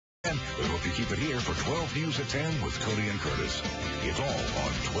10. We hope you keep it here for 12 News at 10 with Cody and Curtis. It's all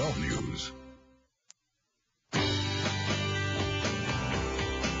on 12 News.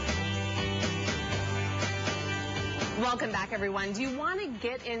 Welcome back, everyone. Do you want to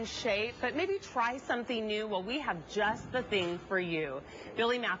get in shape, but maybe try something new? Well, we have just the thing for you.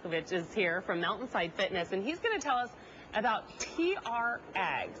 Billy Malkovich is here from Mountainside Fitness, and he's going to tell us about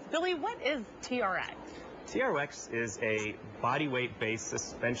TRX. Billy, what is TRX? TRX is a body weight-based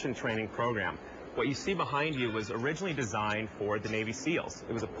suspension training program. What you see behind you was originally designed for the Navy SEALs.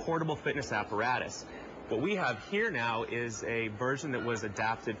 It was a portable fitness apparatus. What we have here now is a version that was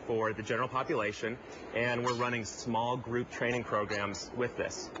adapted for the general population, and we're running small group training programs with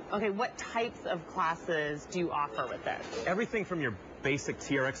this. Okay, what types of classes do you offer with this? Everything from your basic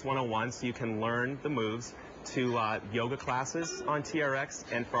TRX 101, so you can learn the moves, to yoga classes on TRX,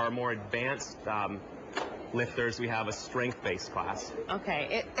 and for our more advanced lifters, we have a strength-based class.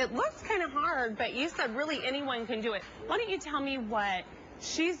 Okay, it looks kind of hard, but you said really anyone can do it. Why don't you tell me what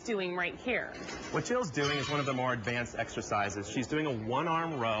she's doing right here? What Jill's doing is one of the more advanced exercises. She's doing a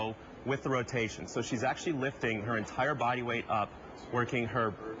one-arm row with the rotation. So she's actually lifting her entire body weight up, working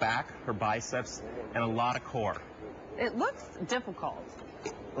her back, her biceps, and a lot of core. It looks difficult.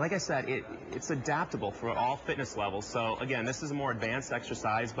 Like I said, it's adaptable for all fitness levels. So again, this is a more advanced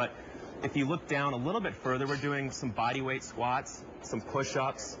exercise, but if you look down a little bit further, we're doing some body weight squats, some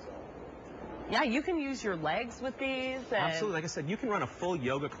push-ups. Yeah, you can use your legs with these. Absolutely. Like I said, you can run a full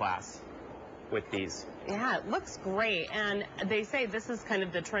yoga class with these. Yeah, it looks great. And they say this is kind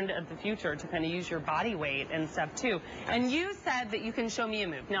of the trend of the future, to kind of use your body weight and stuff too. And you said that you can show me a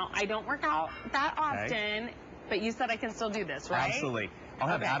move. Now, I don't work out that often, but you said I can still do this, right? Absolutely. I'll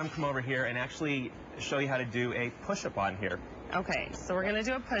have Adam come over here and actually show you how to do a push-up on here. Okay, so we're going to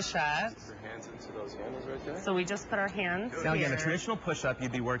do a push-up. Your hands into those handles right there. So we just put our hands Now here. again, a traditional push-up,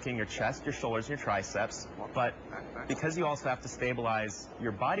 you'd be working your chest, your shoulders, and your triceps. But because you also have to stabilize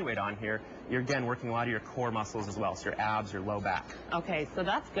your body weight on here, you're again working a lot of your core muscles as well. So your abs, your low back. Okay, so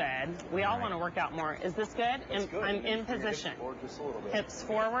that's good. We all want to work out more. Is this good? I'm in position. Hips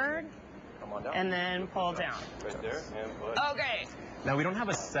forward. Come on down. And then pull down. Right there. And push. Okay. Now we don't have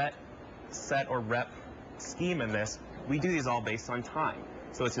a set or rep scheme in this. We do these all based on time.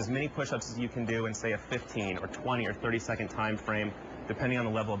 So it's as many push-ups as you can do in, say, a 15 or 20 or 30-second time frame, depending on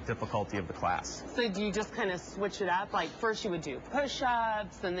the level of difficulty of the class. So do you just kind of switch it up? Like first you would do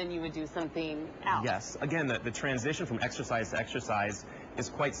push-ups, and then you would do something else? Yes. Again, the transition from exercise to exercise is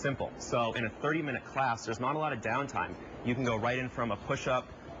quite simple. So in a 30-minute class, there's not a lot of downtime. You can go right in from a push-up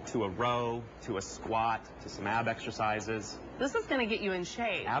to a row, to a squat, to some ab exercises. This is going to get you in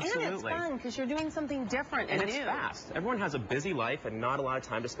shape. Absolutely. And it's fun because you're doing something different and it's new. fast. Everyone has a busy life and not a lot of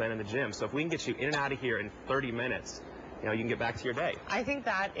time to spend in the gym. So if we can get you in and out of here in 30 minutes, you know, you can get back to your day. I think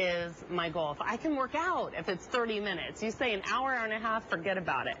that is my goal. If I can work out, if it's 30 minutes, you say an hour and a half, forget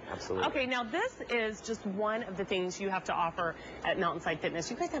about it. Absolutely. Okay, now this is just one of the things you have to offer at Mountainside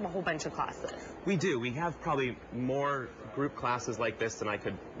Fitness. You guys have a whole bunch of classes. We do. We have probably more group classes like this than I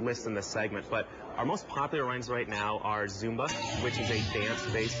could list in this segment, but our most popular ones right now are Zumba, which is a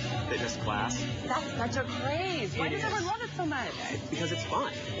dance-based fitness class. That's such a craze. Why does everyone love it so much? Because it's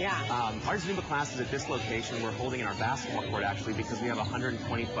fun. Yeah. Our Zumba classes at this location we're holding in our basketball court, actually, because we have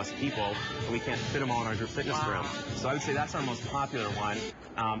 120 plus people and we can't fit them all in our group fitness room. So I would say that's our most popular one.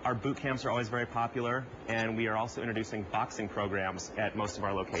 Our boot camps are always very popular, and we are also introducing boxing programs at most of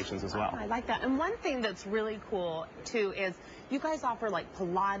our locations as well. Oh, I like that. And one thing that's really cool too is you guys offer like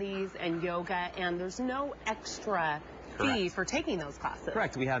Pilates and yoga, and there's no extra fee for taking those classes.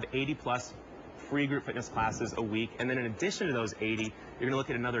 Correct. We have 80 plus free group fitness classes a week, and then in addition to those 80, you're going to look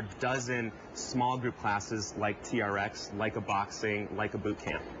at another dozen small group classes like TRX, like a boxing, like a boot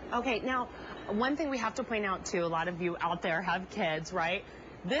camp. Okay, now one thing we have to point out too, a lot of you out there have kids, right?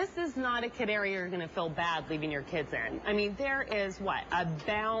 This is not a kid area you're going to feel bad leaving your kids in. I mean, there is what? A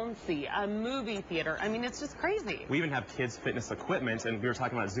bouncy, a movie theater. I mean, it's just crazy. We even have kids fitness equipment, and we were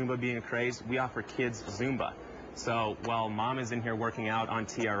talking about Zumba being a craze. We offer kids Zumba. So while mom is in here working out on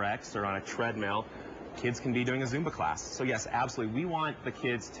TRX or on a treadmill, kids can be doing a Zumba class. So yes, absolutely. We want the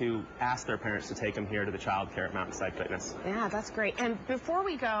kids to ask their parents to take them here to the child care at Mountainside Fitness. Yeah, that's great. And before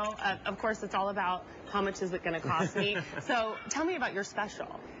we go, of course, it's all about how much is it going to cost me. So tell me about your special.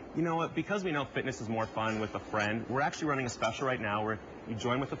 You know what? Because we know fitness is more fun with a friend, we're actually running a special right now where you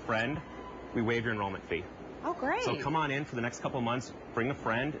join with a friend, we waive your enrollment fee. Oh, great. So come on in for the next couple of months, bring a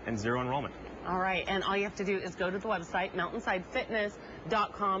friend, and zero enrollment. All right, and all you have to do is go to the website,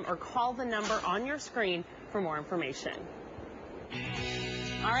 mountainsidefitness.com, or call the number on your screen for more information.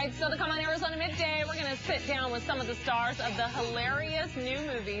 All right, so to come on Arizona Midday, we're going to sit down with some of the stars of the hilarious new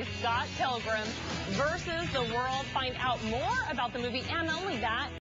movie, Scott Pilgrim versus the World. Find out more about the movie, and not only that,